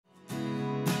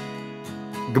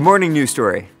Good morning, News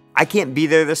Story. I can't be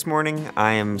there this morning.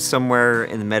 I am somewhere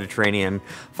in the Mediterranean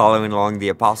following along the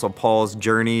Apostle Paul's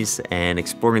journeys and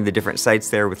exploring the different sites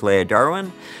there with Leah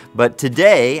Darwin. But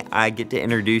today, I get to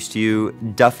introduce to you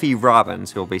Duffy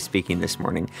Robbins, who will be speaking this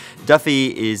morning.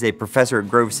 Duffy is a professor at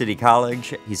Grove City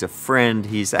College. He's a friend.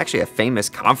 He's actually a famous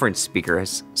conference speaker,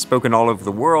 has spoken all over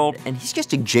the world, and he's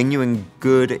just a genuine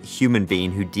good human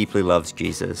being who deeply loves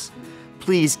Jesus.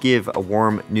 Please give a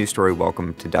warm News Story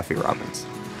welcome to Duffy Robbins.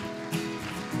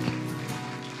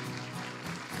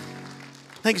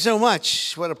 Thank you so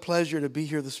much. What a pleasure to be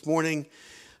here this morning.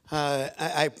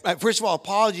 I first of all,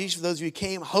 apologies for those of you who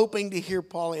came hoping to hear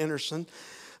Paul Anderson.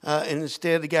 And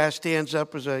instead, the guy stands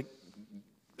up as a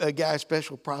guy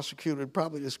special prosecutor,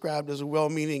 probably described as a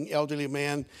well-meaning elderly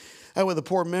man with a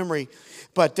poor memory.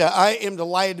 But I am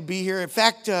delighted to be here. In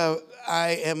fact,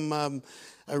 I am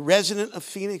a resident of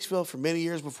Phoenixville for many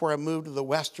years before I moved to the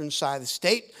western side of the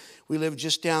state. We lived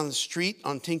just down the street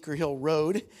on Tinker Hill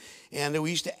Road. And we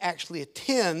used to actually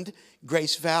attend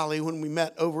Grace Valley when we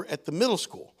met over at the middle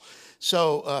school.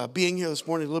 So being here this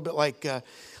morning is a little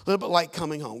bit like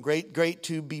coming home. Great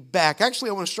to be back. Actually,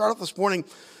 I want to start off this morning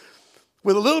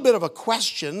with a little bit of a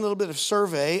question, a little bit of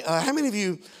survey. How many of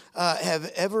you how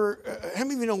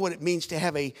many of you know what it means to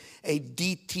have a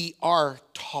DTR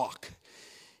talk?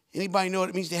 Anybody know what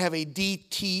it means to have a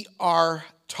DTR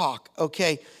talk?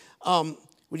 Okay.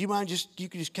 Would you mind you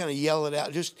could just kind of yell it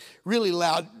out, just really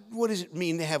loud. What does it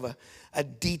mean to have a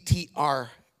DTR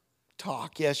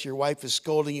talk? Yes, your wife is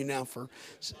scolding you now for...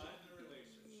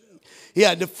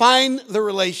 Yeah, define the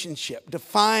relationship.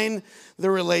 Define the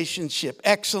relationship.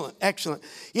 Excellent.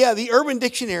 Yeah, the Urban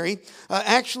Dictionary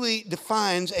actually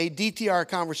defines a DTR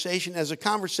conversation as a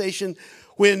conversation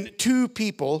when two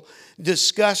people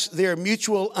discuss their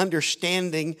mutual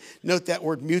understanding, note that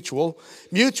word mutual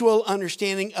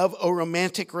understanding of a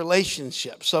romantic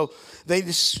relationship. So they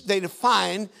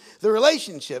define the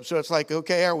relationship. So it's like,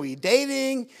 okay, are we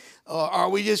dating? Are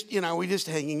we just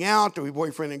hanging out? Are we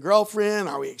boyfriend and girlfriend?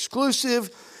 Are we exclusive?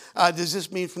 Does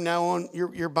this mean from now on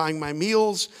you're buying my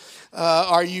meals?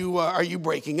 Are you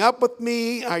breaking up with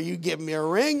me? Are you giving me a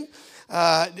ring?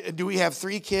 Do we have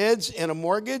 3 kids and a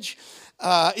mortgage?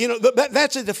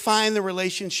 That's a define the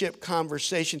relationship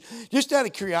conversation. Just out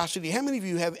of curiosity, how many of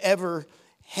you have ever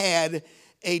had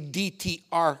a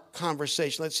DTR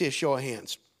conversation? Let's see a show of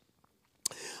hands.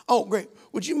 Oh, great.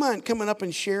 Would you mind coming up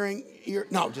and sharing your...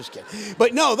 No, just kidding.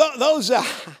 But no, those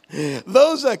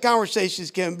conversations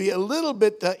can be a little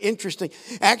bit interesting.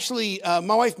 Actually,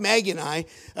 my wife Maggie and I,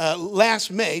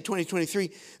 last May 2023,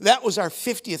 that was our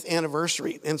 50th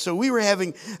anniversary. And so we were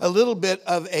having a little bit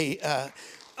of a...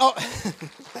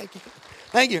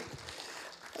 Thank you.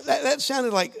 That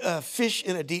sounded like fish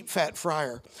in a deep fat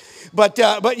fryer. But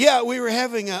yeah, we were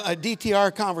having a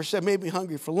DTR conversation, made me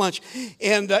hungry for lunch.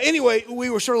 And anyway, we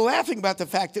were sort of laughing about the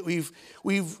fact that we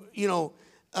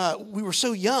were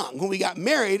so young when we got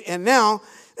married, and now,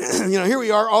 here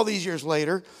we are all these years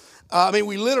later.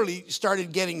 We literally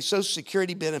started getting Social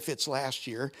Security benefits last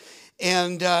year,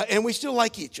 and we still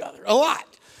like each other a lot.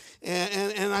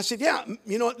 And I said, yeah,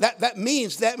 that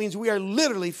means we are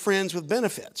literally friends with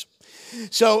benefits.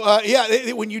 So,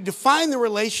 when you define the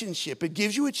relationship, it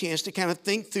gives you a chance to kind of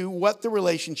think through what the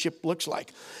relationship looks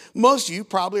like. Most of you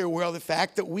probably are aware of the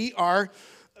fact that we are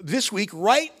this week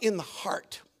right in the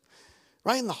heart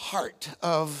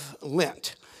of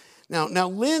Lent. Now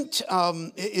Lent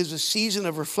is a season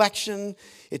of reflection.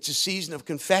 It's a season of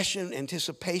confession,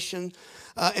 anticipation.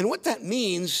 And what that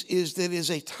means is that it is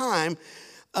a time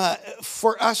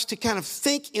for us to kind of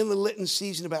think in the Lenten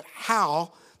season about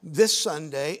how this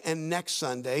Sunday and next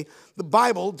Sunday the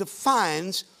Bible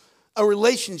defines a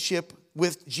relationship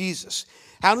with Jesus.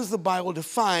 How does the Bible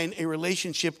define a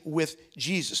relationship with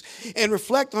Jesus? And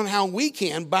reflect on how we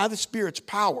can, by the Spirit's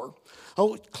power.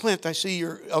 Oh, Clint, I see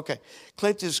you're... Okay.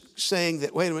 Clint is saying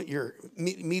that, wait a minute, your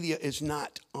media is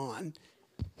not on.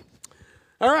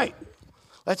 All right.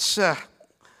 Let's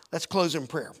close in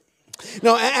prayer.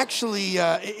 No, actually,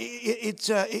 I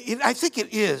think it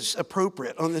is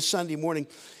appropriate on this Sunday morning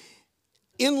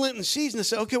in Lenten season to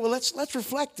say, okay, well, let's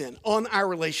reflect then on our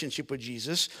relationship with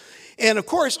Jesus, and of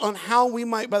course on how we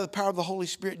might, by the power of the Holy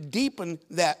Spirit, deepen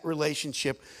that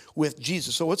relationship with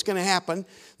Jesus. So what's going to happen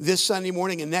this Sunday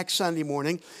morning and next Sunday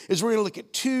morning is we're going to look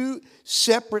at 2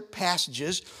 separate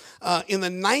passages in the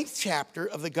 9th chapter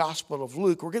of the Gospel of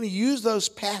Luke. We're going to use those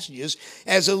passages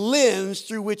as a lens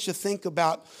through which to think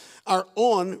about our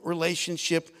own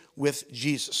relationship with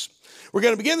Jesus. We're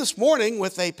going to begin this morning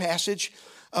with a passage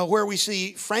where we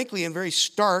see, frankly, in very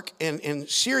stark and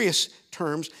serious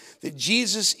terms, that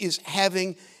Jesus is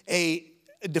having a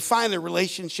define a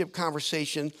relationship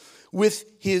conversation with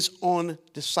his own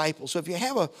disciples. So if you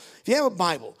have a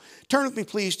Bible, turn with me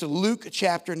please to Luke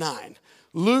chapter 9.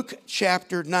 Luke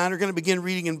chapter 9, we're going to begin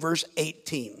reading in verse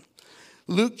 18.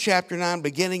 Luke chapter 9,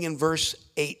 beginning in verse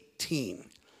 18.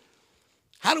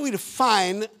 How do we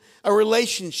define a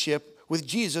relationship with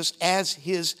Jesus as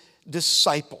his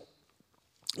disciple?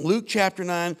 Luke chapter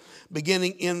 9,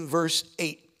 beginning in verse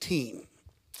 18.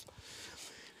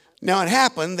 Now it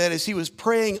happened that as he was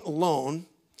praying alone,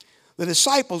 the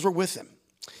disciples were with him.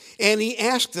 And he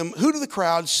asked them, "Who do the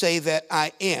crowds say that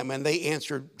I am?" And they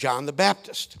answered, "John the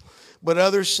Baptist. But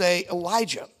others say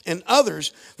Elijah, and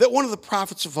others that one of the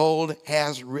prophets of old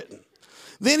has written."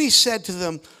 Then he said to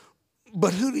them,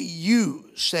 "But who do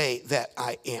you say that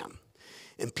I am?"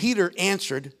 And Peter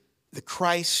answered, "The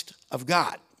Christ of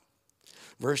God."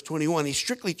 Verse 21, he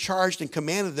strictly charged and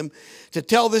commanded them to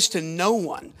tell this to no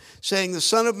one, saying, "The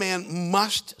Son of Man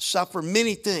must suffer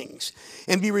many things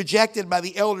and be rejected by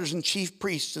the elders and chief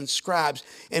priests and scribes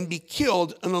and be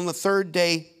killed, and on the third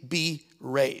day be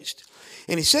raised."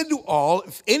 And he said to all,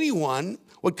 "If anyone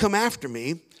would come after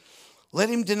me, let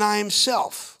him deny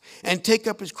himself and take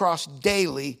up his cross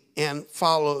daily and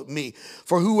follow me.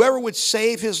 For whoever would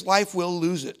save his life will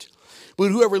lose it. But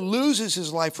whoever loses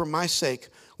his life for my sake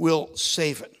will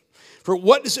save it. For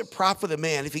what does it profit a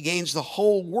man if he gains the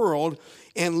whole world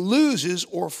and loses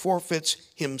or forfeits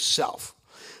himself?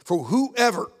 For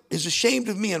whoever is ashamed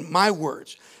of me and my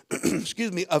words,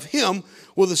 of him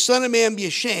will the Son of Man be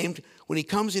ashamed when he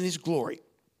comes in his glory,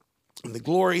 and the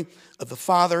glory of the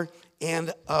Father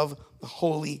and of the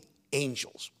holy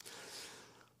angels."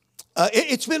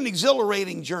 It's been an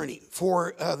exhilarating journey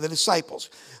for the disciples.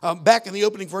 Back in the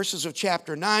opening verses of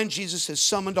chapter 9, Jesus has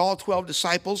summoned all 12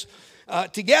 disciples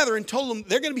together and told them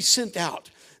they're going to be sent out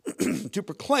to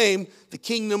proclaim the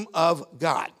kingdom of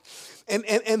God.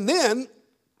 And then,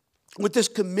 with this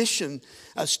commission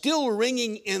still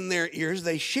ringing in their ears,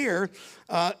 they share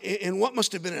in what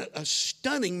must have been a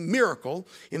stunning miracle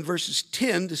in verses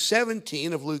 10 to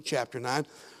 17 of Luke chapter 9,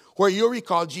 where you'll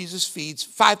recall Jesus feeds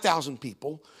 5,000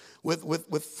 people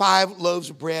with 5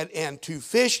 loaves of bread and 2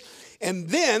 fish. And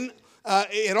then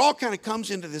it all kind of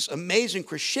comes into this amazing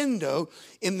crescendo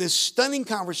in this stunning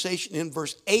conversation in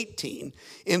verse 18.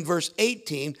 In verse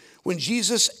 18, when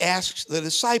Jesus asks the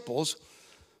disciples,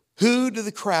 "Who do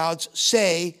the crowds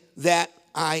say that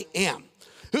I am?"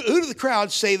 Who do the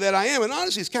crowds say that I am? And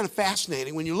honestly, it's kind of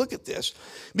fascinating when you look at this,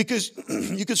 because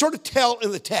you can sort of tell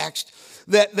in the text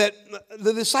that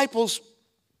the disciples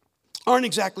aren't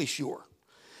exactly sure.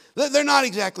 They're not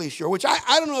exactly sure, which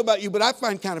I don't know about you, but I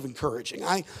find kind of encouraging.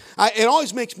 It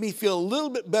always makes me feel a little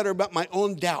bit better about my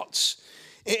own doubts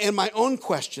and my own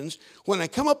questions when I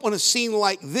come up on a scene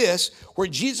like this where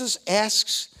Jesus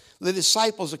asks the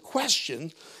disciples a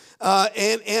question,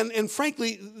 and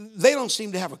frankly, they don't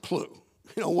seem to have a clue,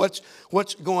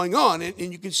 what's going on.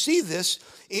 And you can see this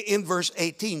in verse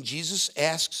 18. Jesus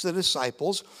asks the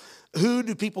disciples, "Who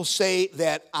do people say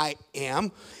that I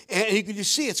am?" And you can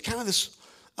just see it's kind of this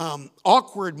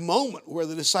awkward moment where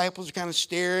the disciples are kind of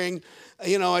staring,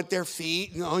 at their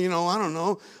feet. I don't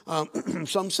know.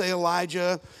 Some say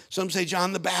Elijah, some say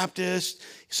John the Baptist,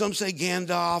 some say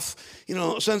Gandalf,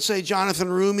 some say Jonathan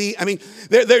Rumi. I mean,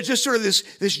 they're just sort of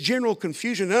this general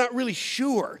confusion. They're not really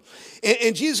sure.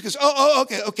 And Jesus goes,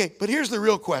 okay. But here's the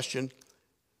real question.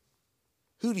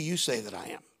 Who do you say that I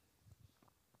am?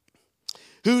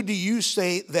 Who do you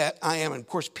say that I am? And of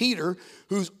course, Peter,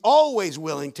 who's always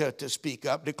willing to speak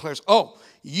up, declares,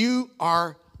 "You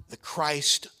are the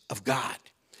Christ of God.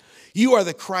 You are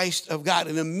the Christ of God."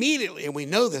 And immediately, and we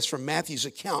know this from Matthew's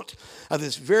account of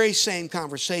this very same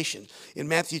conversation in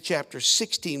Matthew chapter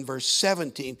 16, verse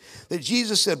 17, that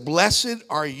Jesus said, "Blessed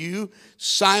are you,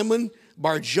 Simon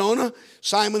Bar-Jonah,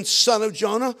 Simon, son of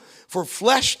Jonah, for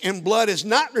flesh and blood has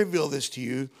not revealed this to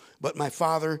you, but my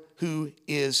Father who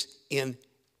is in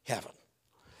heaven."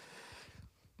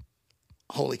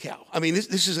 Holy cow. I mean,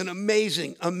 this is an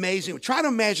amazing. Try to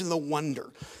imagine the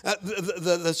wonder,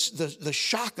 the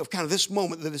shock of kind of this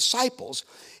moment. The disciples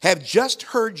have just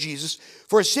heard Jesus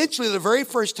for essentially the very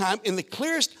first time in the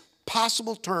clearest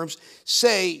possible terms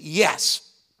say, "Yes,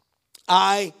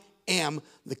 I am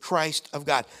the Christ of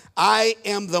God. I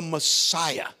am the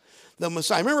Messiah." The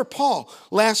Messiah. Remember Paul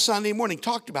last Sunday morning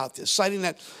talked about this, citing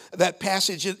that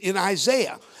passage in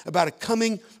Isaiah about a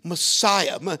coming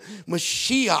Messiah,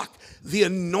 Mashiach, the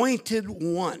anointed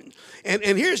one. And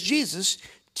here's Jesus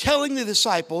telling the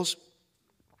disciples,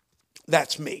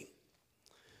 "That's me.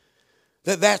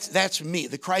 That's me,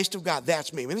 the Christ of God.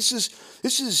 That's me." I mean, this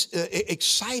is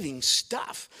exciting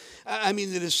stuff. I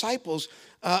mean, the disciples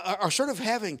are sort of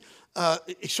having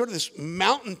it's sort of this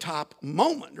mountaintop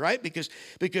moment, right? Because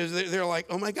they're like,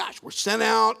 oh my gosh, we're sent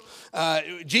out.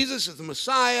 Jesus is the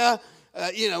Messiah.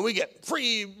 We get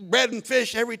free bread and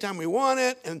fish every time we want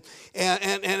it. And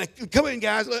come in,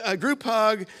 guys, a group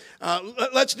hug.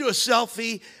 Let's do a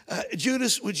selfie.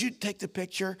 Judas, would you take the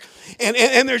picture?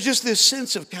 And there's just this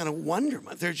sense of kind of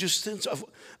wonderment. There's just a sense of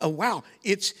wow,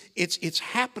 it's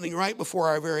happening right before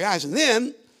our very eyes. And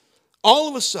then, all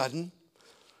of a sudden,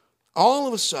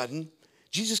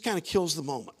 Jesus kind of kills the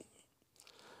moment.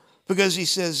 Because he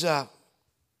says,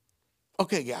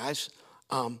 okay, guys,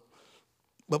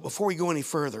 but before we go any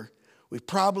further, we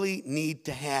probably need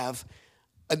to have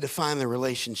a define the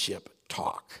relationship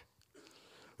talk.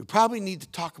 We probably need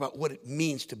to talk about what it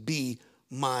means to be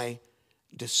my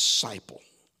disciple.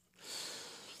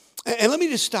 And let me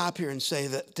just stop here and say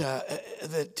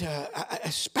that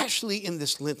especially in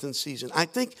this Lenten season, I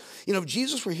think, if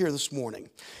Jesus were here this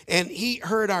morning and he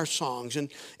heard our songs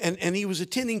and he was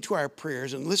attending to our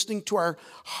prayers and listening to our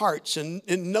hearts and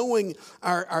knowing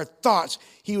our thoughts,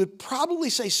 he would probably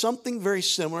say something very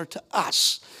similar to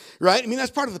us. Right? I mean, that's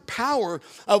part of the power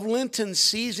of Lenten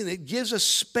season. It gives us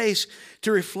space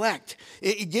to reflect.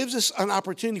 It gives us an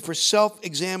opportunity for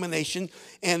self-examination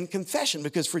and confession.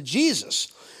 Because for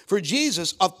Jesus,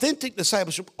 authentic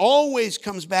discipleship always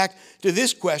comes back to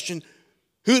this question: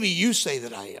 who do you say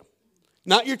that I am?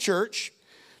 Not your church,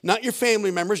 not your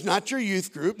family members, not your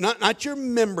youth group, not your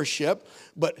membership,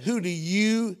 but who do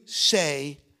you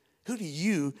say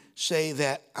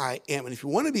that I am? And if you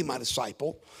want to be my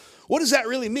disciple, what does that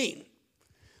really mean?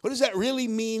 What does that really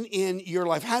mean in your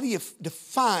life? How do you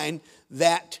define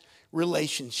that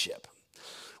relationship?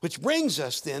 Which brings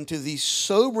us then to these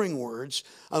sobering words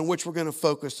on which we're going to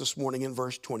focus this morning in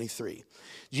verse 23.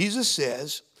 Jesus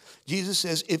says,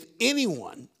 if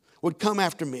anyone would come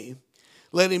after me,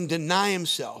 let him deny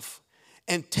himself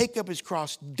and take up his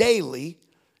cross daily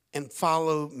and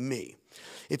follow me.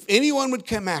 If anyone would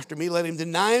come after me, let him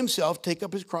deny himself, take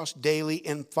up his cross daily,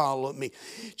 and follow me.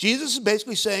 Jesus is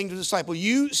basically saying to the disciple,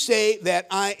 you say that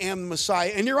I am the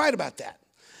Messiah, and you're right about that.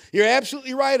 You're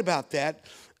absolutely right about that.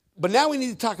 But now we need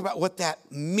to talk about what that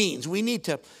means. We need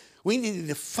to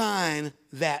define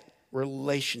that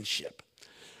relationship.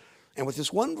 And with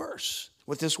this one verse,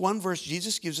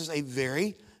 Jesus gives us a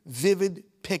very vivid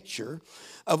picture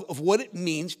of what it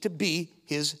means to be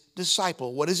his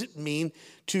disciple. What does it mean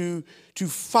to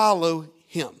follow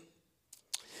him?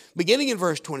 Beginning in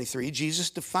verse 23, Jesus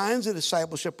defines a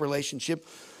discipleship relationship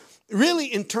really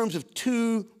in terms of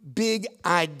two big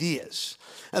ideas.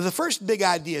 Now, the first big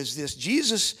idea is this: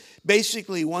 Jesus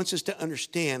basically wants us to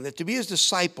understand that to be his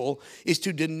disciple is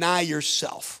to deny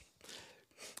yourself.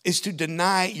 Is to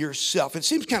deny yourself. It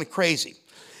seems kind of crazy.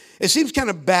 It seems kind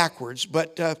of backwards,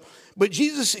 but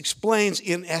Jesus explains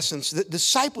in essence that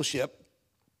discipleship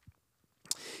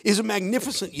is a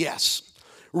magnificent yes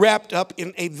wrapped up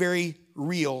in a very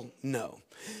real no.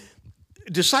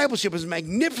 Discipleship is a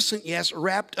magnificent yes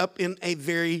wrapped up in a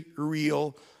very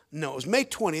real no. It was May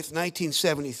 20th,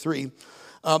 1973.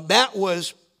 That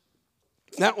was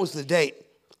the date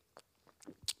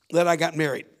that I got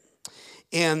married.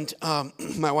 And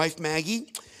my wife,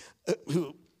 Maggie,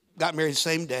 who got married the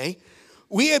same day,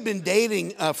 we had been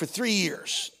dating for 3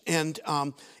 years. And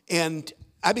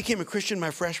I became a Christian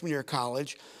my freshman year of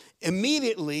college.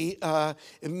 Immediately, I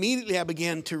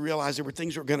began to realize there were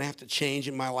things that were going to have to change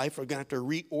in my life. I was going to have to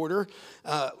reorder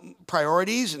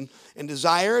priorities and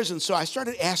desires. And so I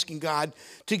started asking God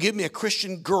to give me a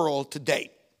Christian girl to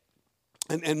date.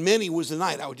 And many was the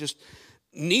night I would just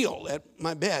kneel at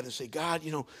my bed and say, God,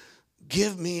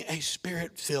 give me a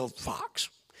spirit-filled fox.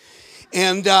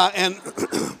 And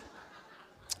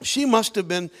she must have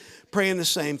been praying the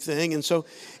same thing. And so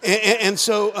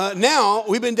now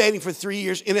we've been dating for 3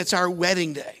 years, and it's our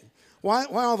wedding day. Why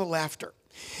all the laughter?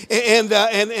 And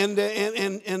I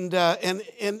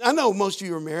know most of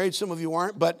you are married, some of you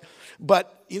aren't, but I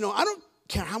don't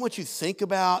care how much you think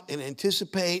about and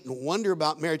anticipate and wonder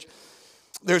about marriage.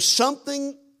 There's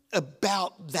something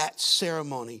about that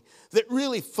ceremony that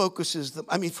really focuses them.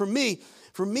 I mean, for me,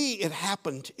 it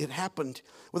happened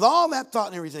with all that thought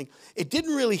and everything. It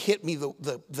didn't really hit me the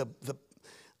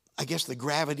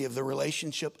gravity of the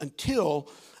relationship until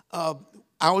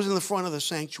I was in the front of the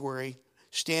sanctuary,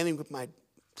 standing with my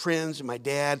friends and my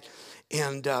dad,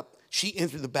 and she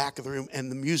entered the back of the room, and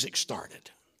the music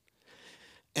started,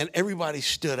 and everybody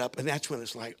stood up, and that's when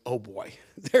it's like, oh boy,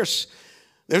 there's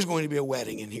going to be a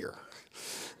wedding in here.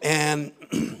 And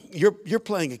you're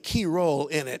playing a key role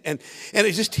in it. And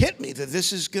it just hit me that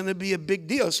this is going to be a big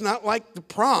deal. It's not like the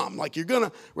prom, like you're going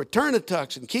to return the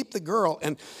tux and keep the girl.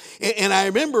 And I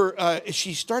remember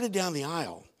she started down the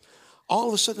aisle. all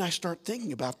of a sudden I start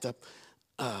thinking about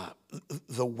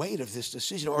the weight of this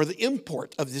decision, or the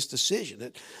import of this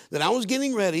decision, that I was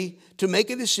getting ready to make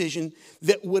a decision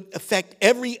that would affect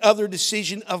every other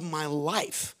decision of my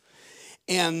life.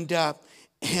 And that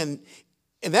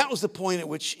was the point at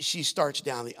which she starts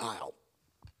down the aisle.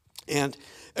 And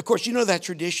of course, you know that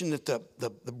tradition that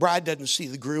the bride doesn't see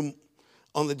the groom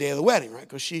on the day of the wedding, right?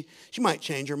 Because she might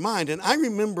change her mind. And I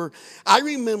remember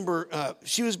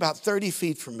she was about 30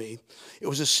 feet from me. It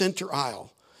was a center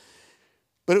aisle.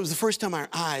 But it was the first time our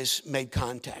eyes made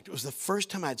contact. It was the first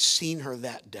time I'd seen her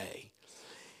that day.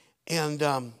 And,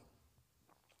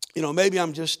 maybe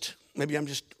I'm just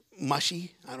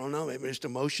mushy. I don't know. Maybe I'm just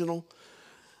emotional.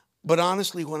 But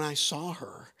honestly, when I saw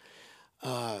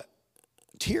her,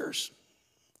 tears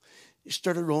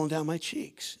started rolling down my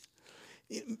cheeks.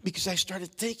 Because I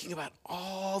started thinking about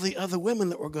all the other women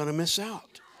that were going to miss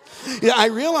out. I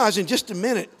realized in just a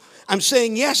minute, I'm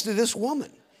saying yes to this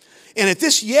woman. And if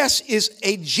this yes is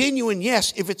a genuine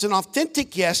yes, if it's an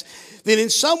authentic yes, then in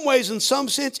some ways, in some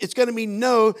sense, it's going to be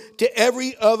no to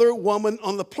every other woman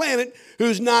on the planet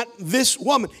who's not this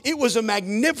woman. It was a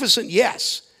magnificent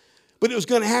yes, but it was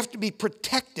going to have to be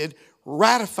protected,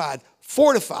 ratified,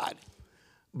 fortified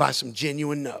by some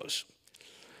genuine no's.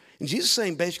 And Jesus is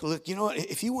saying basically, look, you know what?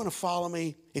 If you want to follow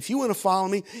me, if you want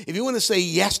to say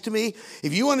yes to me,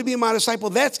 if you want to be my disciple,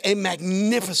 that's a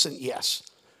magnificent yes.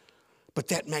 But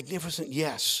that magnificent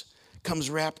yes comes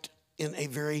wrapped in a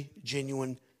very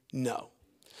genuine no.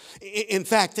 In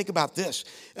fact, think about this.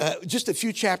 Just a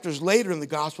few chapters later in the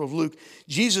Gospel of Luke,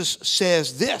 Jesus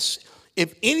says this: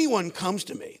 if anyone comes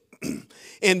to me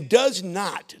and does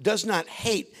not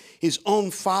hate his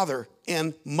own father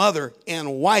and mother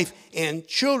and wife and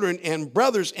children and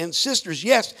brothers and sisters,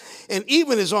 yes, and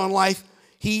even his own life,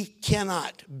 he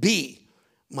cannot be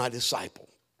my disciple.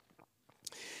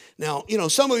 Now,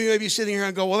 some of you may be sitting here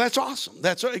and go, well, that's awesome.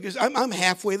 That's right, because I'm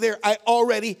halfway there. I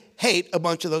already hate a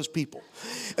bunch of those people.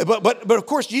 But of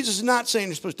course, Jesus is not saying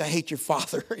you're supposed to hate your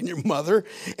father and your mother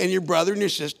and your brother and your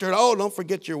sister. Oh, don't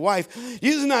forget your wife.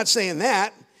 Jesus is not saying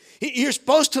that. You're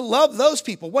supposed to love those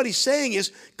people. What he's saying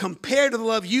is, compared to the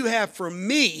love you have for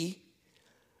me,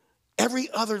 every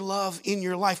other love in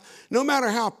your life, no matter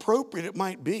how appropriate it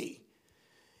might be,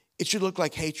 it should look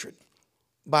like hatred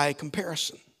by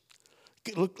comparison.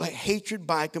 It looked like hatred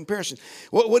by comparison.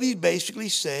 What he's basically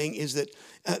saying is that,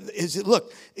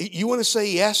 look, you want to say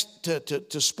yes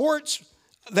to sports?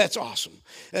 That's awesome.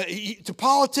 To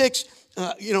politics,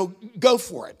 go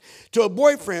for it. To a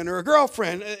boyfriend or a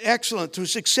girlfriend, excellent. To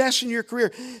success in your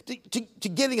career, to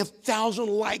getting 1,000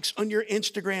 likes on your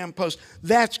Instagram post,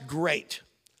 that's great.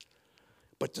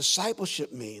 But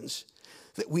discipleship means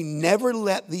that we never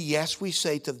let the yes we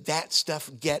say to that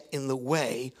stuff get in the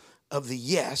way of the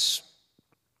yes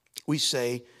we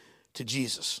say to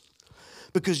Jesus.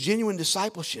 Because genuine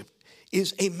discipleship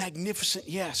is a magnificent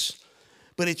yes,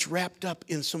 but it's wrapped up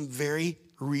in some very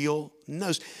real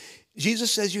no's.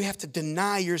 Jesus says you have to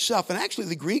deny yourself. And actually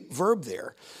the Greek verb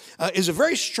there is a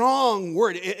very strong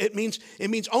word. It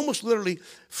means almost literally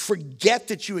forget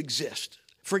that you exist.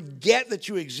 Forget that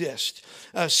you exist.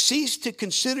 Cease to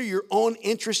consider your own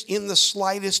interest in the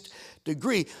slightest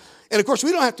degree. And of course,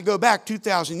 we don't have to go back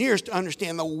 2,000 years to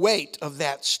understand the weight of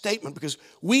that statement, because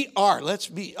we are, let's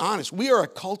be honest, we are a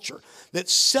culture that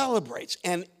celebrates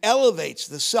and elevates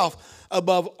the self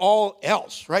above all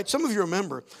else, right? Some of you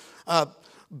remember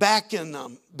back in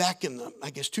I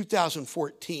guess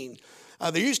 2014,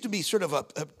 there used to be sort of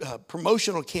a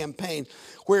promotional campaign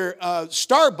where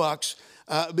Starbucks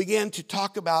began to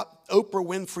talk about Oprah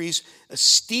Winfrey's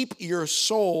Steep Your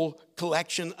Soul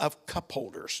collection of cup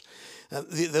holders.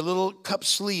 The little cup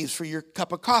sleeves for your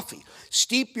cup of coffee.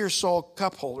 Steep Your Soul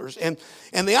cup holders. And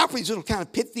they offer these little kind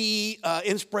of pithy,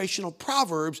 inspirational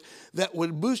proverbs that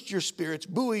would boost your spirits,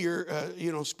 buoy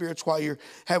your spirits while you're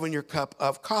having your cup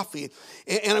of coffee.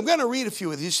 And I'm going to read a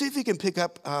few of these. See if you can pick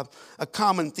up a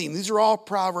common theme. These are all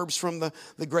proverbs from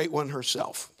the great one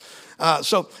herself.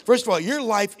 So first of all, your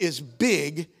life is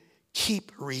big.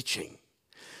 Keep reaching.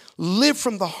 Live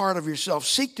from the heart of yourself.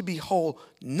 Seek to be whole,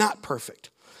 not perfect.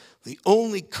 The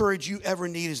only courage you ever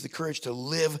need is the courage to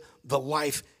live the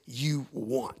life you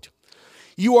want.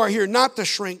 You are here not to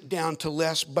shrink down to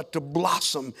less, but to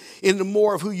blossom into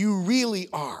more of who you really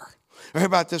are. Or how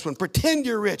about this one? Pretend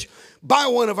you're rich. Buy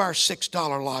one of our $6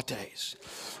 lattes.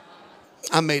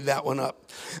 I made that one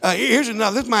up. Here's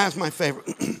another. This is my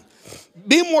favorite.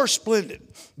 Be more splendid.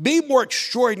 Be more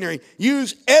extraordinary.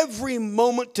 Use every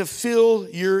moment to fill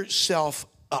yourself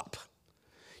up.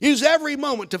 Use every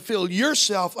moment to fill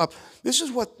yourself up. This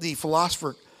is what the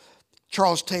philosopher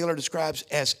Charles Taylor describes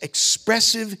as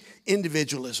expressive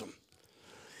individualism.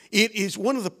 It is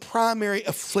one of the primary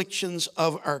afflictions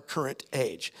of our current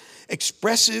age.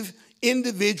 Expressive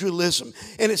individualism.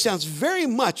 And it sounds very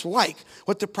much like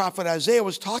what the prophet Isaiah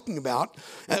was talking about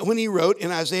when he wrote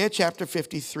in Isaiah chapter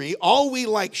 53, all we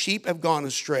like sheep have gone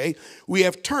astray. We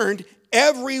have turned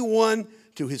everyone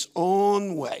to his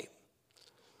own way.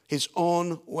 His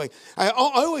own way. I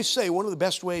always say one of the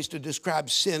best ways to describe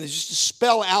sin is just to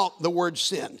spell out the word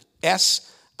sin.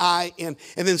 S-I-N.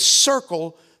 And then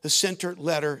circle the center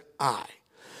letter I.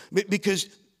 Because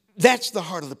that's the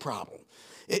heart of the problem.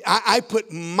 I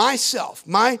put myself,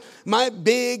 my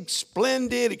big,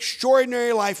 splendid,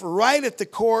 extraordinary life right at the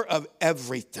core of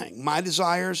everything. My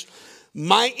desires,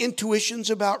 my intuitions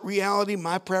about reality,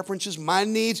 my preferences, my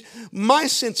needs, my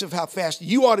sense of how fast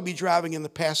you ought to be driving in the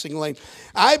passing lane.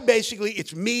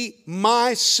 It's me,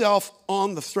 myself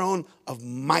on the throne of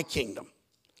my kingdom.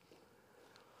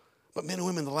 But men and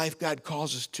women, the life God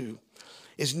calls us to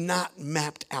is not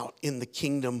mapped out in the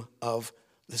kingdom of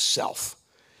the self.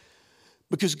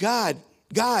 Because God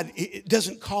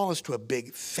doesn't call us to a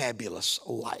big, fabulous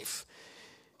life.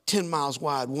 10 miles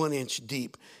wide, 1 inch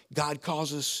deep. God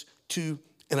calls us to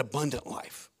an abundant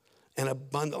life. An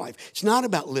abundant life. It's not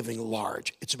about living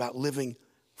large. It's about living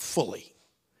fully.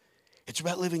 It's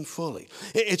about living fully.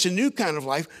 It's a new kind of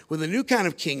life with a new kind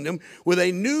of kingdom, with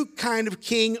a new kind of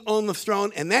king on the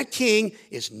throne, and that king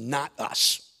is not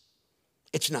us.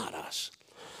 It's not us.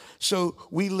 So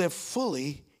we live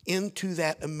fully into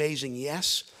that amazing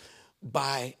yes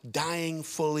by dying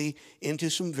fully into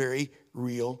some very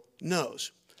real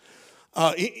no's.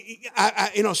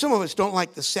 Some of us don't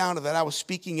like the sound of that. I was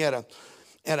speaking at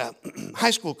a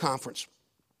high school conference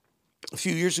a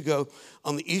few years ago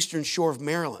on the eastern shore of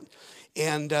Maryland.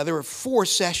 And there were four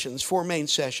main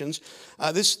sessions.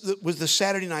 This was the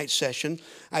Saturday night session.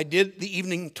 I did the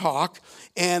evening talk,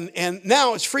 and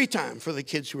now it's free time for the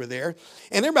kids who were there.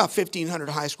 And there are about 1,500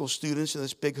 high school students in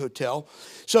this big hotel.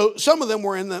 So some of them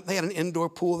were they had an indoor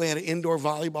pool, they had an indoor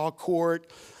volleyball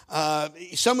court.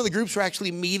 Some of the groups were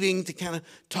actually meeting to kind of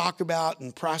talk about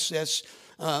and process,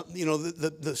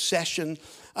 the session.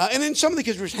 And then some of the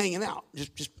kids were just hanging out,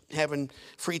 just having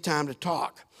free time to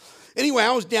talk. Anyway,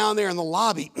 I was down there in the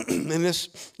lobby, and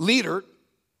this leader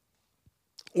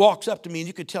walks up to me, and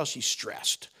you could tell she's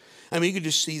stressed. I mean, you could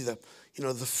just see the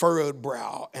furrowed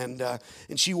brow, and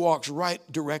she walks right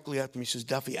directly up to me and says,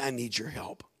 "Duffy, I need your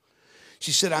help."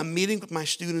 She said, "I'm meeting with my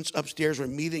students upstairs. We're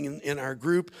meeting in our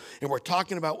group, and we're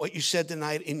talking about what you said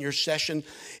tonight in your session.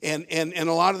 And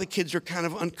a lot of the kids are kind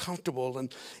of uncomfortable,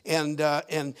 and there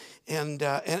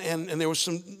were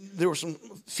some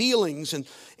feelings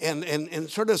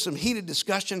and sort of some heated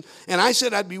discussion. And I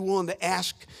said I'd be willing to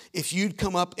ask if you'd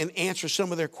come up and answer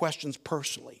some of their questions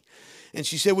personally." And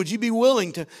she said, "Would you be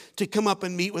willing to come up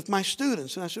and meet with my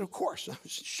students?" And I said, "Of course." I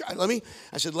said, "Sure. Let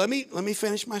me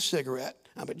finish my cigarette."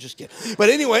 I'm just kidding. But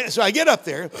anyway, so I get up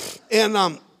there,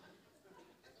 and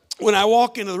when I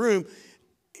walk into the room,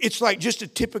 it's like just a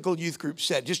typical youth group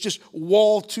set, just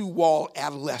wall-to-wall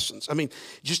adolescents. I mean,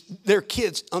 just there are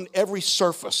kids on every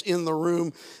surface in the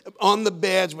room, on the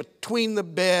beds, between the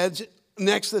beds,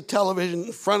 next to the television,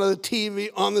 in front of the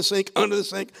TV, on the sink, under the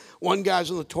sink. One guy's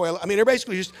on the toilet. I mean, they're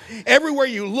basically just everywhere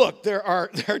you look, there are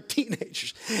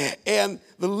teenagers. And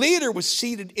the leader was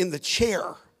seated in the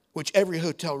chair, which every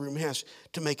hotel room has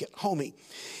to make it homey.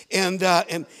 And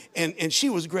she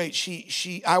was great.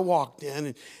 I walked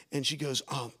in, and she goes,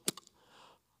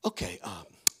 "Okay,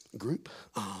 group,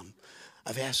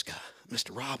 I've asked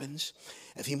Mr. Robbins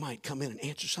if he might come in and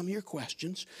answer some of your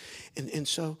questions. And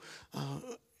so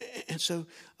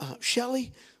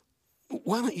Shelley,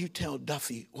 why don't you tell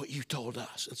Duffy what you told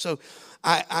us?" And so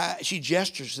she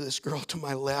gestures to this girl to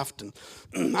my left, and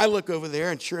I look over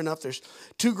there, and sure enough, there's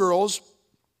two girls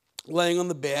laying on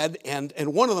the bed, and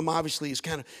one of them obviously is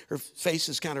her face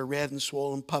is kind of red and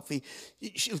swollen, puffy.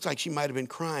 She looks like she might have been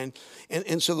crying.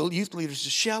 And so the youth leader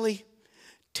says, "Shelley,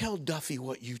 tell Duffy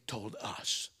what you told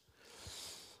us."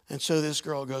 And so this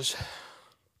girl goes,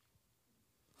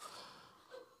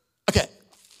 "Okay,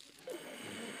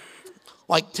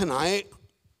 like tonight,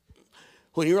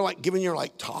 when you were giving your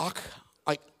talk,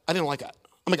 I didn't like that.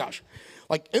 Oh my gosh,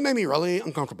 it made me really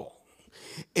uncomfortable."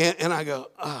 And I go,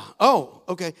 "Oh,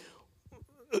 okay.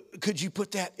 Could you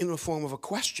put that in the form of a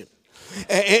question?"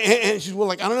 And she's, "Well,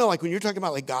 I don't know, when you're talking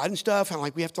about God and stuff, and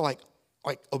we have to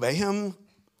obey him,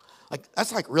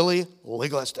 that's really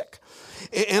legalistic."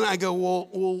 And I go,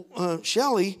 well,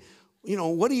 Shelley,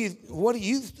 what do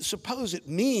you suppose it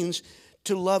means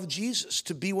to love Jesus,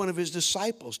 to be one of his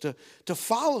disciples, to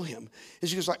follow him?" And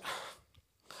she goes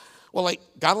 "Well,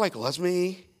 God loves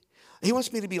me. He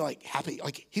wants me to be happy.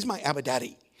 He's my Abba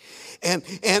Daddy." And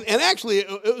actually,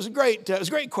 it was a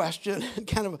great question,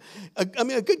 kind of, a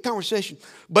good conversation.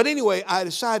 But anyway, I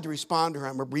decided to respond to her.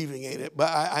 I'm abbreviating it, but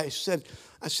I said,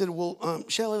 well,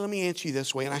 Shelley, let me answer you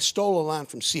this way. And I stole a line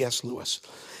from C.S. Lewis.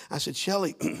 I said,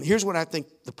 Shelley, here's what I think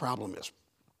the problem is.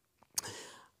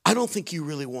 I don't think you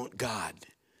really want God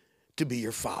to be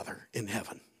your father in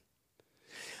heaven.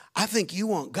 I think you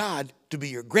want God to be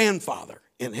your grandfather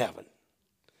in heaven.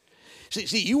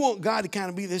 See, you want God to kind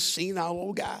of be this senile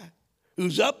old guy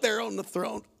who's up there on the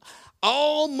throne,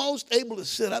 almost able to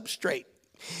sit up straight.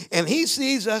 And he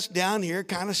sees us down here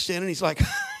kind of sinning. He's like,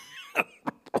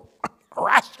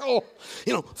 rascal,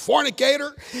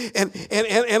 fornicator.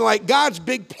 And like God's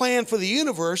big plan for the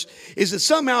universe is that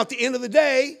somehow at the end of the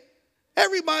day,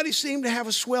 everybody seemed to have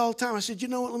a swell time. I said, you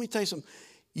know what, let me tell you something.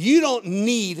 You don't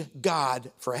need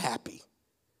God for happy.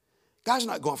 God's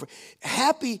not going for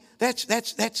happy. That's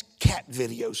cat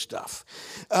video stuff.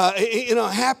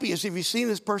 Happy is if you've seen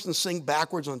this person sing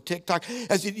backwards on TikTok.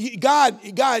 God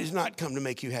has not come to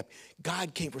make you happy.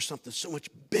 God came for something so much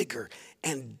bigger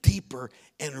and deeper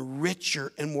and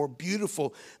richer and more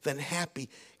beautiful than happy.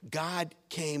 God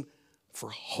came for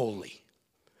holy.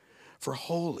 For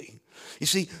holy. You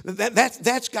see,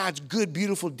 that's God's good,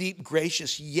 beautiful, deep,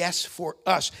 gracious yes for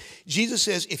us. Jesus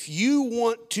says, if you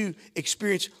want to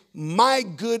experience my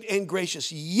good and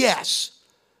gracious yes,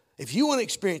 if you want to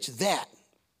experience that,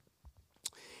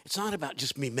 it's not about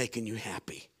just me making you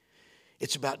happy.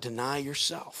 It's about deny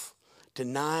yourself.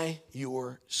 Deny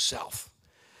yourself.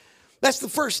 That's the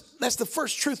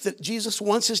first truth that Jesus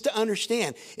wants us to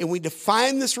understand. And we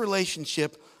define this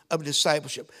relationship of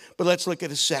discipleship. But let's look at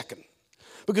a second.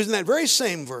 Because in that very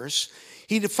same verse,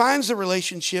 he defines the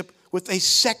relationship with a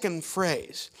second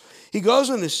phrase. He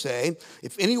goes on to say,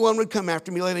 if anyone would come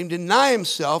after me, let him deny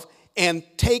himself and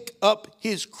take up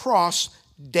his cross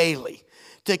daily.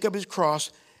 Take up his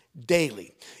cross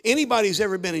daily. Anybody who's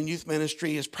ever been in youth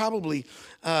ministry has probably,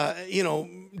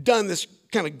 done this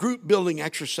kind of group building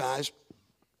exercise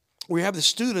where you have the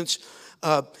students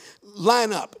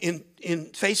line up in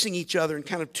facing each other in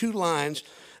kind of two lines,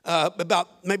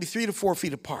 about maybe 3 to 4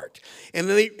 feet apart. And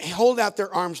then they hold out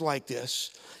their arms like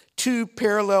this, two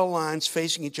parallel lines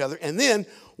facing each other. And then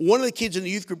one of the kids in the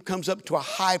youth group comes up to a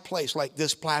high place like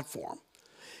this platform,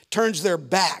 turns their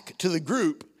back to the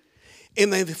group,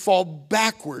 and they fall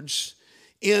backwards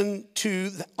into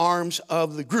the arms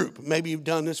of the group. Maybe you've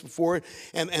done this before,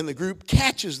 and the group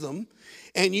catches them,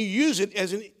 and you use it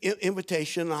as an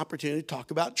invitation, an opportunity to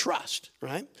talk about trust,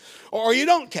 right? Or you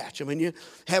don't catch them, and you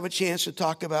have a chance to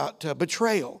talk about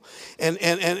betrayal and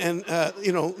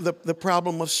the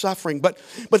problem of suffering. But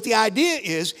the idea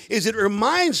is it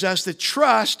reminds us that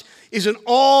trust is an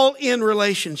all-in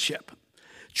relationship.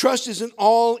 Trust is an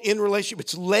all-in relationship.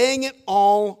 It's laying it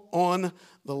all on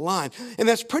the line. And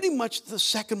that's pretty much the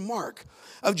second mark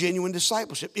of genuine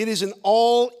discipleship. It is an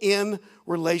all-in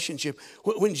relationship.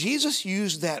 When Jesus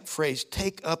used that phrase,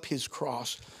 take up his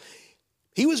cross,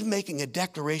 he was making a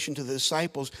declaration to the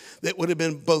disciples that would have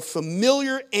been both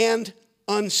familiar and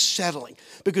unsettling.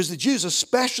 Because the Jews,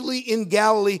 especially in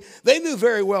Galilee, they knew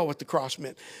very well what the cross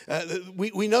meant.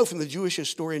 We know from the Jewish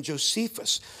historian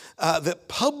Josephus that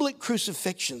public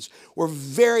crucifixions were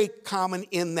very common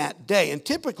in that day. And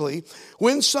typically,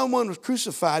 when someone was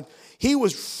crucified, he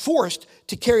was forced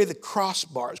to carry the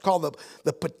crossbar. It's called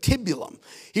the patibulum.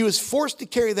 He was forced to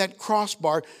carry that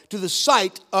crossbar to the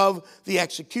site of the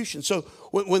execution. So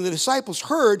when the disciples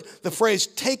heard the phrase,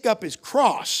 take up his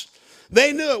cross,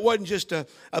 they knew it wasn't just a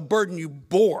burden you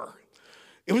bore.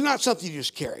 It was not something you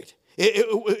just carried.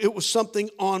 It was something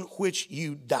on which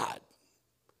you died.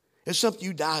 It's something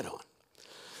you died on.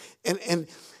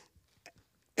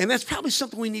 And that's probably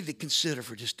something we need to consider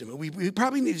for just a minute. We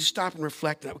probably need to stop and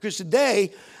reflect on that. Because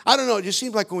today, I don't know, it just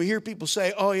seems like when we hear people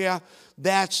say, oh yeah,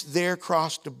 that's their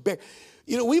cross to bear.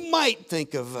 We might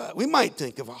think of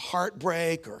a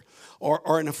heartbreak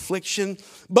or an affliction,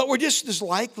 but we're just as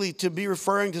likely to be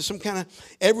referring to some kind of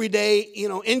everyday,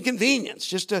 inconvenience,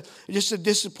 just a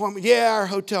disappointment. Yeah, our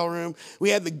hotel room, we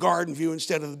had the garden view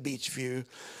instead of the beach view.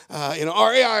 We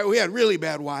had really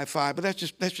bad Wi-Fi, but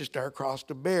that's just our cross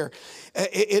to bear.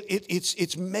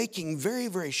 It's making very,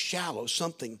 very shallow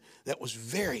something that was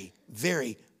very,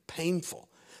 very painful.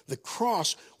 The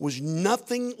cross was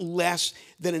nothing less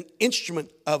than an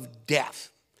instrument of death.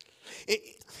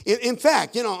 In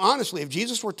fact, honestly, if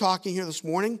Jesus were talking here this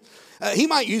morning, he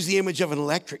might use the image of an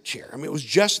electric chair. I mean, it was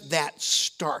just that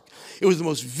stark. It was the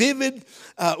most vivid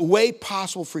way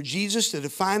possible for Jesus to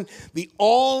define the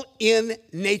all-in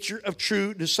nature of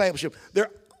true discipleship.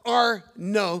 There are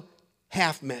no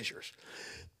half measures.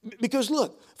 Because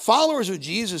look, Followers of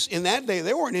Jesus in that day,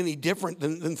 they weren't any different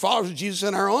than followers of Jesus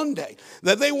in our own day.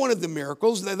 That they wanted the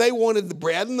miracles, that they wanted the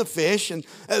bread and the fish, and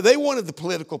they wanted the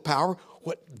political power.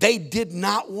 What they did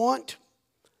not want,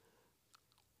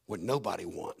 what nobody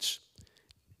wants,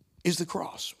 is the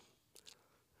cross.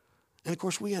 And of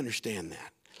course, we understand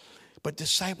that. But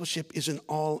discipleship is an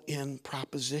all-in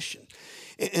proposition.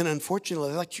 And unfortunately,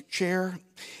 an electric chair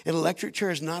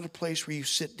is not a place where you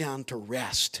sit down to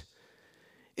rest.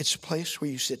 It's a place where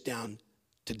you sit down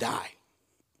to die.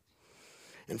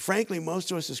 And frankly,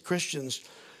 most of us as Christians,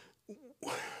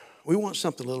 we want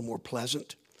something a little more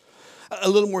pleasant, a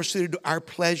little more suited to our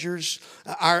pleasures,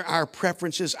 our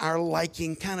preferences, our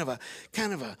liking, kind of a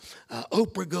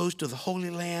Oprah goes to the Holy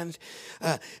Land.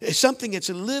 Something that's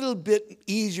a little bit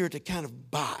easier to kind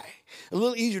of buy, a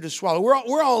little easier to swallow.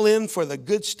 We're all in for the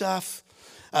good stuff,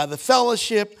 the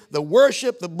fellowship, the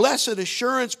worship, the blessed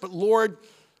assurance. But Lord,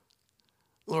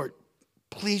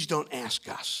 please don't ask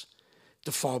us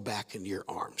to fall back into your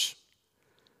arms.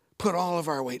 Put all of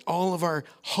our weight, all of our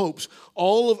hopes,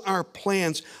 all of our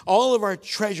plans, all of our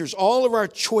treasures, all of our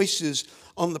choices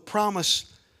on the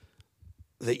promise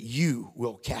that you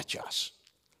will catch us.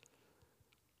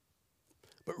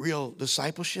 But real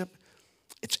discipleship,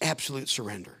 it's absolute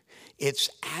surrender. It's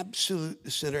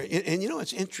absolute surrender. And you know,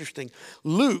 it's interesting.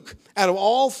 Luke, out of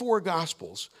all four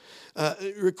Gospels,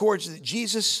 records that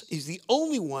Jesus is the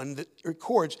only one that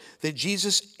records that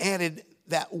Jesus added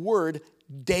that word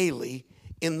daily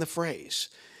in the phrase.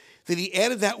 That he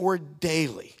added that word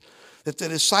daily. That the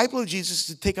disciple of Jesus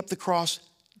is to take up the cross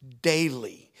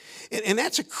daily. And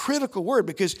that's a critical word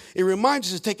because it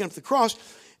reminds us of taking up the cross.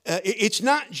 It's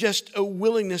not just a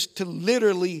willingness to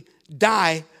literally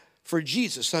die for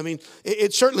Jesus. I mean,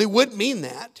 it certainly would mean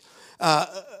that.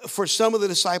 For some of the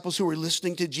disciples who were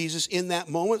listening to Jesus in that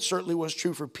moment, certainly was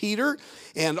true for Peter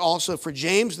and also for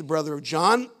James, the brother of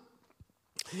John.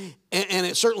 And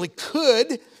it certainly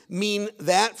could mean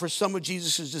that for some of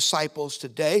Jesus' disciples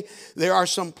today. There are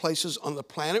some places on the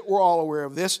planet, we're all aware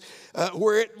of this,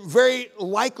 where it very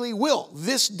likely will,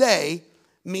 this day,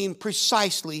 mean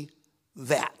precisely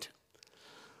that.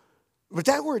 But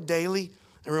that word daily,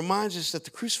 it reminds us that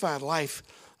the crucified life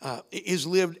is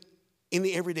lived in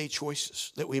the everyday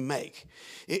choices that we make.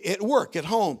 At work, at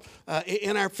home,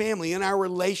 in our family, in our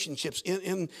relationships,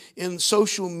 in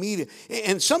social media.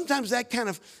 And sometimes that kind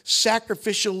of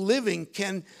sacrificial living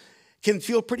can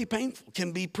feel pretty painful,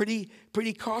 can be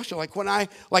pretty costly. Like when I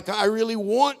really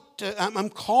want to, I'm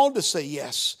called to say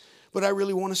yes, but I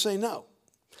really want to say no.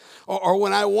 Or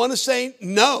when I want to say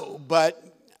no, but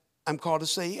I'm called to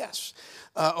say yes.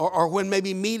 Or when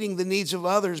maybe meeting the needs of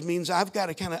others means I've got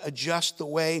to kind of adjust the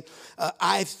way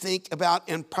I think about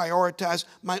and prioritize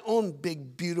my own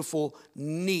big, beautiful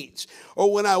needs.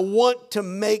 Or when I want to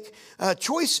make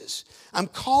choices. I'm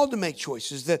called to make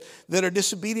choices that are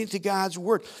disobedient to God's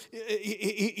word.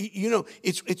 You know,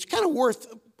 it's kind of worth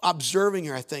observing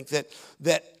here, I think,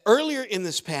 that earlier in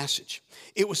this passage,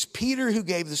 it was Peter who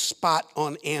gave the spot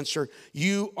on answer,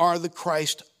 "You are the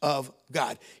Christ of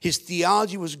God." His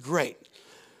theology was great.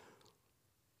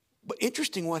 But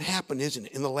interesting what happened, isn't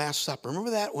it, in the Last Supper?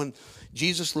 Remember that when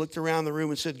Jesus looked around the room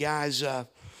and said, "Guys, one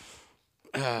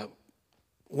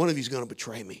of you's going to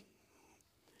betray me."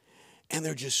 And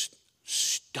they're just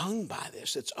stung by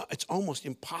this. It's almost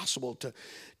impossible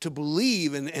to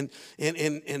believe. And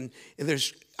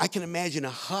there's, I can imagine a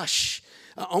hush,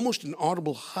 almost an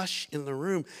audible hush in the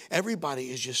room. Everybody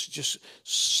is just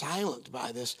silent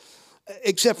by this,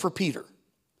 except for Peter.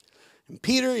 And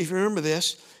Peter, if you remember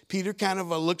this, Peter kind of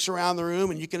looks around the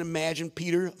room, and you can imagine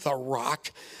Peter, the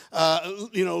rock,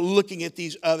 looking at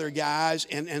these other guys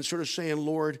and sort of saying,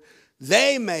 "Lord,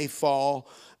 they may fall,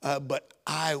 but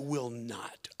I will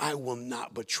not. I will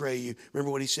not betray you."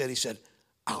 Remember what he said? He said,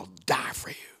 "I'll die for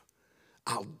you.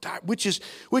 I'll die," which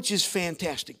is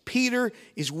fantastic. Peter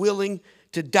is willing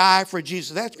to die for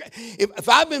Jesus. That's great. If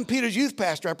I've been Peter's youth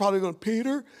pastor, I'd probably go,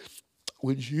 "Peter,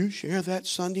 would you share that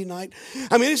Sunday night?"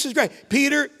 I mean, this is great.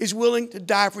 Peter is willing to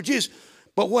die for Jesus.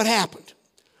 But what happened?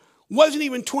 Wasn't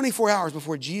even 24 hours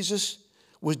before Jesus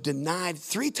was denied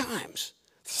three times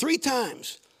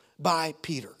by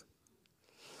Peter.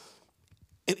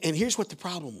 And here's what the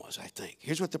problem was, I think.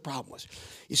 Here's what the problem was.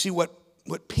 You see,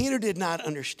 what Peter did not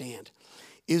understand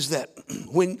is that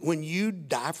when you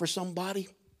die for somebody,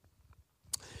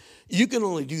 you can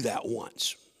only do that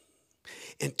once.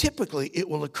 And typically, it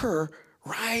will occur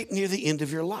right near the end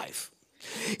of your life.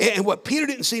 And what Peter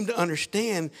didn't seem to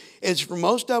understand is for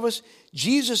most of us,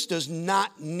 Jesus does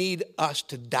not need us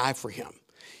to die for him.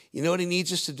 You know what he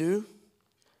needs us to do?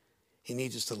 He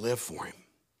needs us to live for him.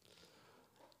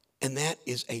 And that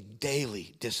is a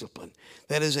daily discipline.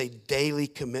 That is a daily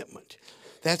commitment.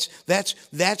 That's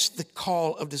the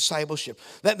call of discipleship.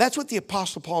 That's what the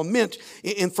Apostle Paul meant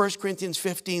in 1 Corinthians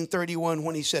 15:31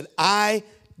 when he said, I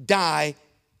die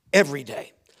every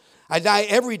day. I die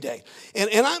every day. And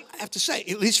I have to say,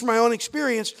 at least from my own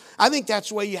experience, I think that's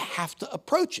the way you have to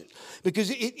approach it.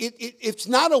 Because it's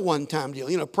not a one-time deal.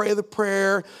 You know, pray the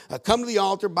prayer, come to the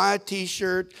altar, buy a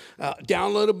T-shirt,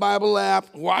 download a Bible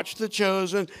app, watch The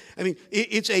Chosen. I mean,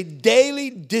 it's a daily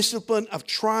discipline of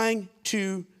trying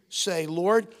to say,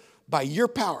 Lord, by your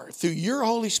power, through your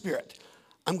Holy Spirit,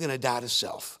 I'm going to die to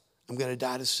self. I'm going to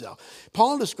die to self.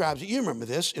 Paul describes it. You remember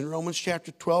this in Romans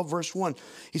chapter 12, verse 1.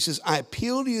 He says, I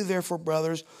appeal to you, therefore,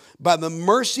 brothers, by the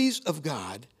mercies of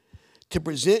God, to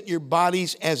present your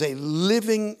bodies as a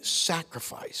living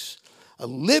sacrifice,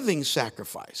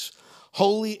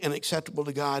 holy and acceptable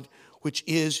to God, which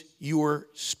is your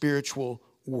spiritual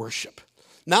worship.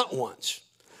 Not once,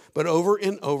 but over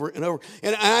and over and over.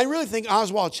 And I really think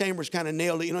Oswald Chambers kind of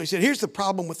nailed it. You know, he said, here's the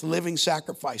problem with living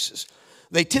sacrifices.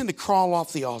 They tend to crawl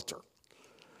off the altar.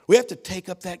 We have to take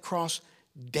up that cross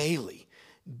daily.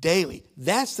 Daily.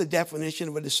 That's the definition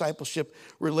of a discipleship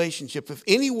relationship. If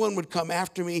anyone would come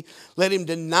after me, let him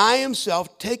deny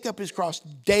himself, take up his cross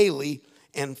daily,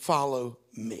 and follow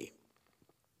me.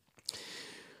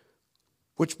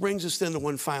 Which brings us then to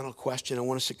one final question I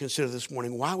want us to consider this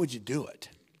morning. Why would you do it?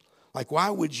 Like, why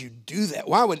would you do that?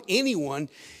 Why would anyone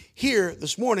here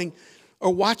this morning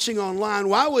or watching online,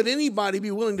 why would anybody be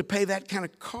willing to pay that kind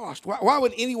of cost? Why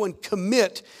would anyone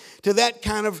commit to that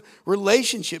kind of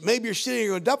relationship? Maybe you're sitting here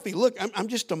going, Duffy, look, I'm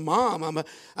just a mom.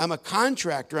 I'm a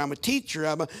contractor. I'm a teacher.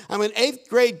 I'm an 8th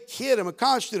grade kid. I'm a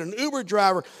college student, an Uber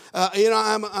driver.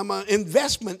 I'm an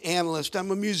investment analyst. I'm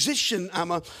a musician.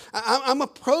 I'm a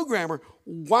programmer.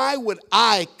 Why would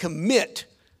I commit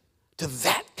to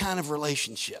that kind of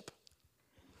relationship?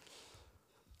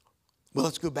 Well,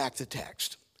 let's go back to the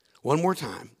text one more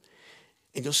time,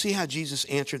 and you'll see how Jesus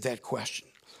answered that question.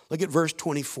 Look at verse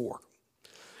 24.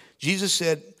 Jesus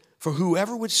said, for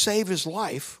whoever would save his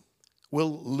life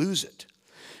will lose it.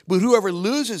 But whoever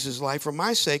loses his life for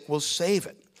my sake will save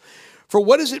it. For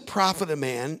what does it profit a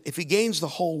man if he gains the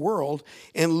whole world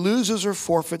and loses or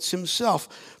forfeits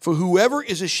himself? For whoever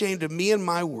is ashamed of me and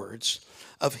my words,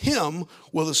 of him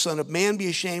will the Son of Man be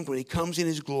ashamed when he comes in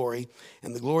his glory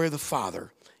and the glory of the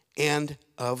Father and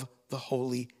of the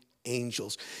holy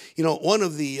angels. You know, one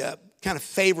of the kind of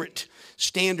favorite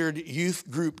standard youth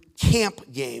group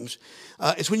camp games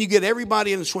is when you get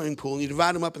everybody in the swimming pool and you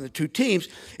divide them up into 2 teams,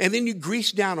 and then you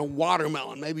grease down a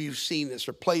watermelon. Maybe you've seen this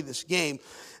or played this game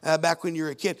back when you were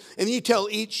a kid. And then you tell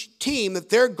each team that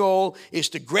their goal is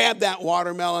to grab that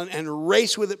watermelon and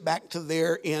race with it back to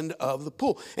their end of the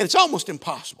pool. And it's almost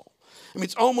impossible. I mean,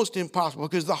 it's almost impossible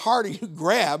because the harder you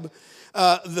grab,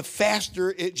 the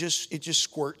faster it just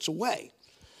squirts away.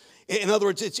 In other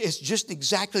words, it's just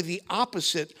exactly the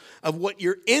opposite of what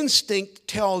your instinct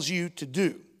tells you to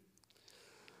do.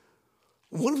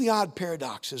 One of the odd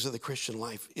paradoxes of the Christian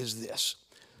life is this.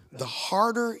 The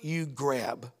harder you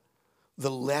grab,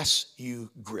 the less you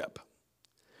grip.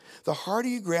 The harder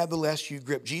you grab, the less you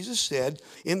grip. Jesus said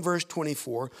in verse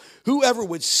 24, whoever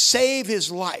would save his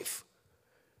life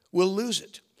will lose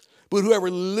it. But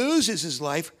whoever loses his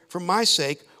life for my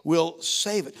sake will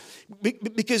save it.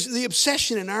 Because the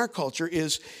obsession in our culture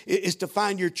is to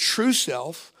find your true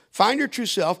self,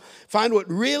 find what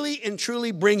really and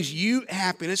truly brings you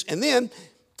happiness. And then,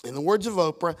 in the words of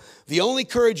Oprah, the only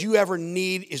courage you ever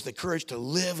need is the courage to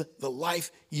live the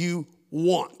life you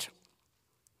want.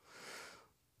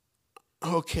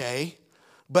 Okay,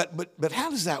 but how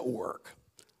does that work?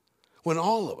 When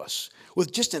all of us,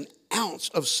 with just an ounce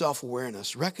of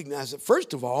self-awareness, recognize that,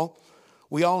 first of all,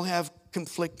 we all have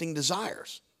conflicting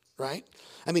desires, right?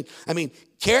 I mean,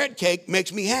 carrot cake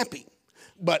makes me happy,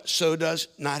 but so does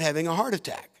not having a heart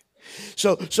attack.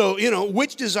 So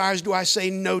which desires do I say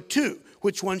no to?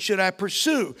 Which ones should I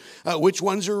pursue? Which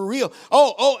ones are real?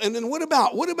 And then what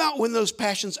about when those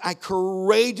passions I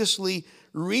courageously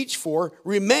reach for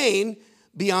remain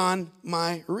beyond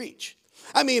my reach?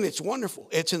 I mean, it's wonderful.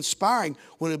 It's inspiring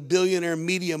when a billionaire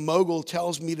media mogul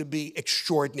tells me to be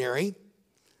extraordinary.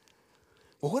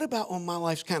 Well, what about when my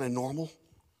life's kind of normal?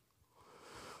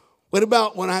 What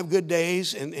about when I have good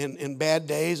days and bad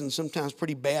days and sometimes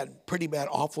pretty bad,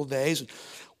 awful days?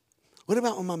 What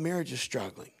about when my marriage is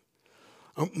struggling?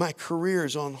 My career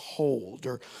is on hold?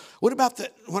 Or what about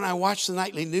when I watch the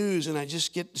nightly news and I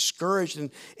just get discouraged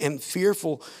and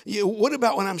fearful? What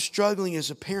about when I'm struggling as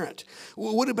a parent?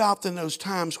 What about in those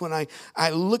times when I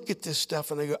look at this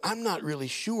stuff and I go, I'm not really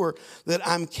sure that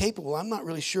I'm capable. I'm not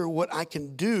really sure what I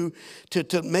can do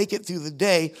to make it through the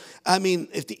day. I mean,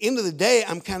 at the end of the day,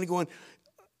 I'm kind of going,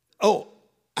 oh,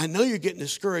 I know you're getting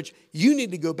discouraged. You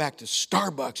need to go back to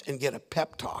Starbucks and get a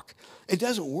pep talk. It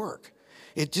doesn't work.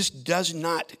 It just does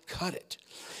not cut it.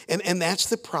 And that's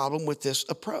the problem with this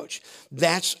approach.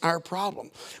 That's our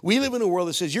problem. We live in a world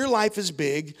that says your life is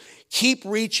big, keep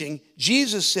reaching.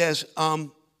 Jesus says,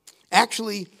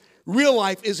 actually, real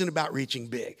life isn't about reaching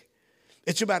big.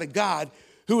 It's about a God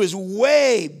who is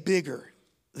way bigger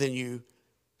than you,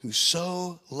 who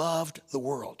so loved the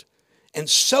world and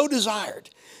so desired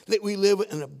that we live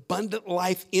an abundant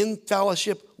life in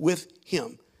fellowship with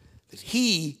him, that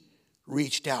he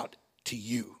reached out to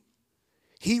you.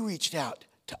 He reached out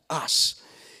to us.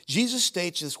 Jesus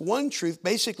states this one truth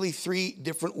basically three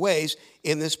different ways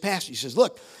in this passage. He says,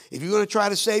 look, if you're going to try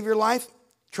to save your life,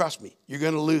 trust me, you're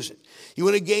going to lose it. You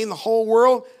want to gain the whole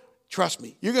world? Trust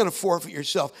me, you're going to forfeit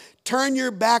yourself. Turn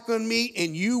your back on me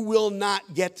and you will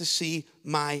not get to see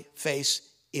my face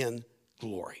in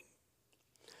glory.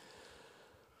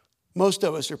 Most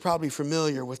of us are probably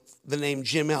familiar with the name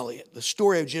Jim Elliot, the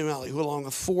story of Jim Elliot, who along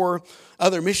with 4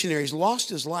 other missionaries lost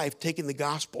his life taking the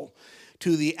gospel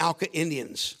to the Auca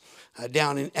Indians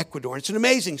down in Ecuador. It's an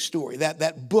amazing story.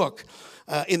 That book,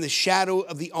 In the Shadow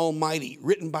of the Almighty,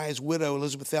 written by his widow,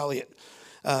 Elizabeth Elliot,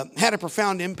 had a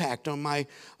profound impact on my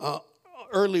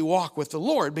early walk with the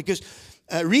Lord, because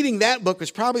reading that book was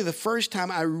probably the first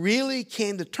time I really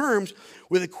came to terms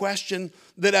with a question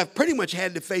that I've pretty much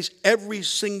had to face every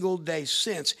single day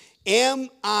since. Am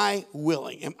I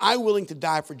willing? Am I willing to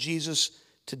die for Jesus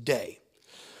today?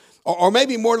 Or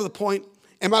maybe more to the point,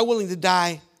 am I willing to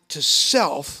die to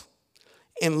self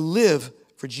and live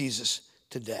for Jesus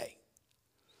today?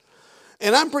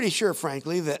 And I'm pretty sure,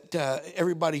 frankly, that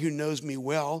everybody who knows me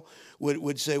well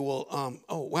would say, well,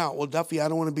 oh, wow, well, Duffy, I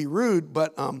don't want to be rude,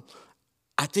 but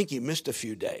I think you missed a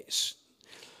few days.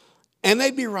 And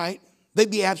they'd be right. They'd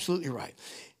be absolutely right.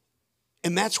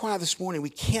 And that's why this morning we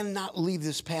cannot leave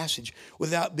this passage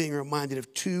without being reminded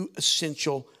of 2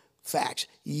 essential facts.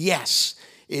 Yes,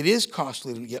 it is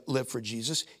costly to live for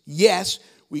Jesus. Yes,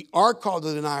 we are called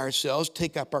to deny ourselves,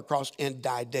 take up our cross, and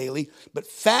die daily. But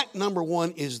fact number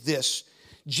 1 is this: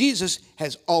 Jesus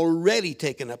has already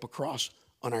taken up a cross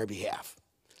on our behalf.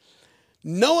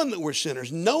 Knowing that we're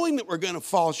sinners, knowing that we're going to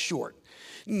fall short,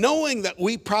 knowing that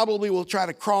we probably will try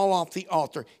to crawl off the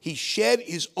altar, he shed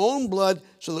his own blood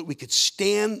so that we could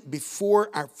stand before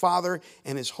our Father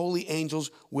and his holy angels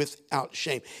without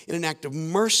shame. In an act of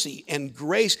mercy and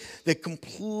grace that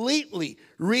completely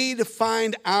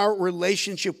redefined our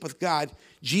relationship with God,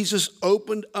 Jesus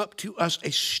opened up to us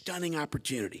a stunning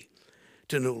opportunity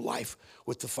to know life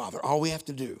with the Father. All we have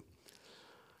to do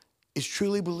is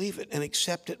truly believe it and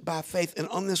accept it by faith. And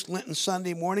on this Lenten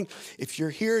Sunday morning, if you're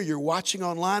here, you're watching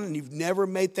online, and you've never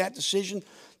made that decision,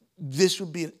 this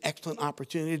would be an excellent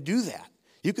opportunity to do that.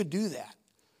 You could do that.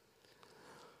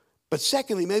 But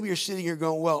secondly, maybe you're sitting here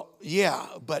going, well, yeah,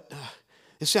 but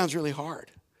it sounds really hard.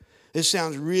 This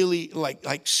sounds really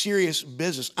like serious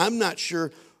business. I'm not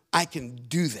sure I can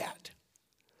do that.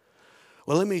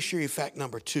 Well, let me assure you fact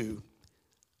number 2,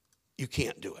 you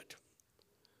can't do it.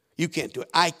 You can't do it.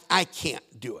 I can't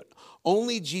do it.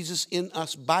 Only Jesus in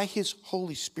us by his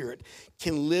Holy Spirit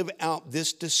can live out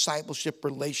this discipleship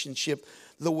relationship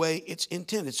the way it's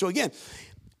intended. So again,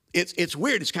 it's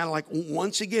weird. It's kind of like,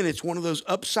 once again, it's one of those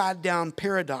upside down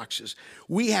paradoxes.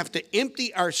 We have to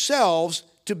empty ourselves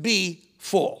to be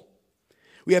full.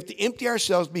 We have to empty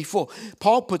ourselves to be full.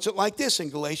 Paul puts it like this in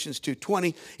Galatians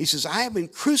 2:20. He says, I have been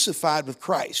crucified with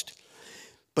Christ.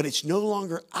 But it's no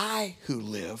longer I who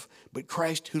live, but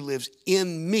Christ who lives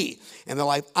in me. And the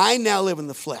life I now live in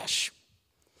the flesh,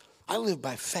 I live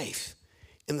by faith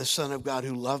in the Son of God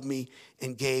who loved me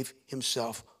and gave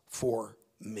himself for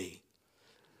me.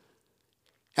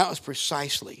 That was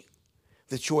precisely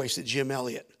the choice that Jim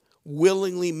Elliot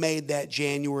willingly made that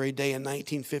January day in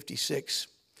 1956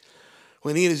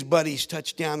 when he and his buddies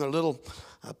touched down their little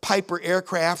Piper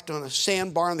aircraft on a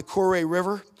sandbar in the Corre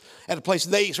River at a place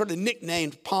they sort of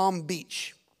nicknamed Palm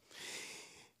Beach.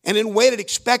 And then waited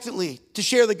expectantly to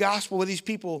share the gospel with these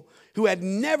people who had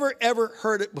never, ever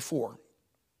heard it before.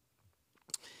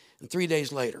 And 3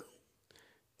 days later,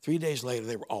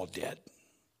 they were all dead.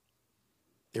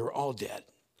 They were all dead,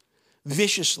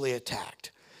 viciously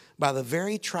attacked by the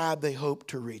very tribe they hoped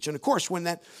to reach. And of course, when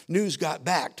that news got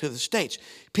back to the States,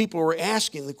 people were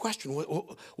asking the question,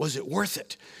 was it worth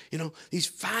it? You know, these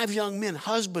 5 young men,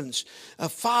 husbands,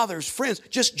 fathers, friends,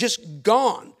 just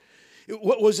gone.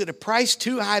 Was it a price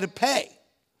too high to pay?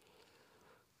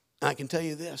 I can tell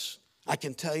you this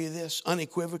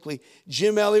unequivocally,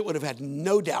 Jim Elliot would have had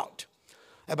no doubt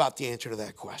about the answer to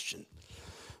that question.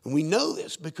 And we know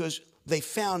this because they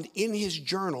found in his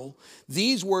journal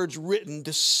these words written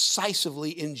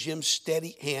decisively in Jim's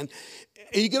steady hand.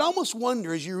 And you can almost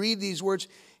wonder as you read these words,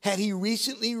 had he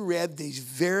recently read these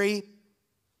very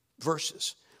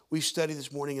verses we've studied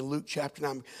this morning in Luke chapter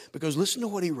 9? Because listen to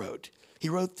what he wrote. He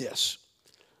wrote this: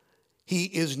 he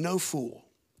is no fool.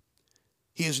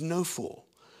 He is no fool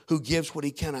who gives what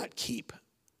he cannot keep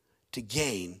to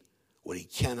gain what he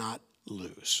cannot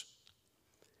lose.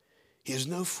 He is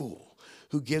no fool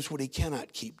who gives what he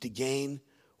cannot keep to gain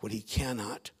what he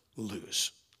cannot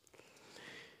lose.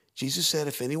 Jesus said,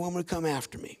 if anyone would come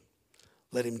after me,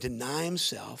 let him deny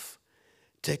himself,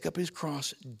 take up his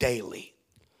cross daily,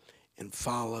 and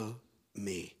follow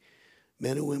me.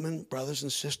 Men and women, brothers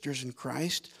and sisters in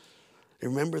Christ,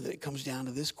 remember that it comes down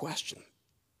to this question: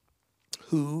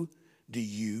 who do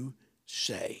you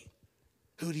say?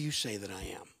 Who do you say that I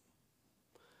am?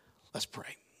 Let's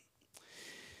pray.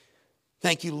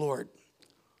 Thank you, Lord,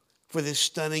 for this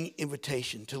stunning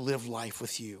invitation to live life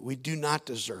with you. We do not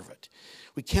deserve it.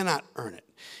 We cannot earn it.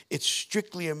 It's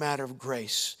strictly a matter of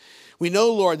grace. We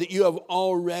know, Lord, that you have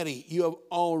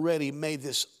already made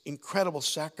this incredible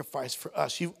sacrifice for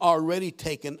us. You've already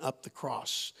taken up the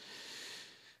cross.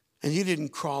 And you didn't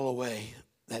crawl away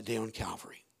that day on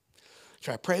Calvary.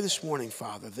 So I pray this morning,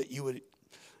 Father, that you would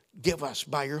give us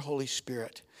by your Holy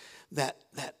Spirit that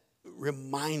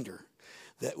reminder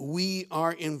that we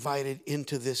are invited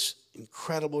into this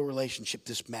incredible relationship,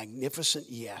 this magnificent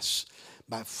yes,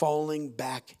 by falling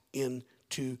back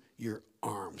into your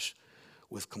arms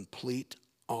with complete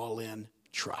all-in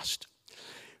trust.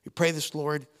 We pray this,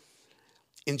 Lord,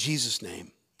 in Jesus'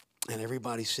 name. And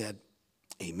everybody said,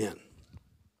 amen.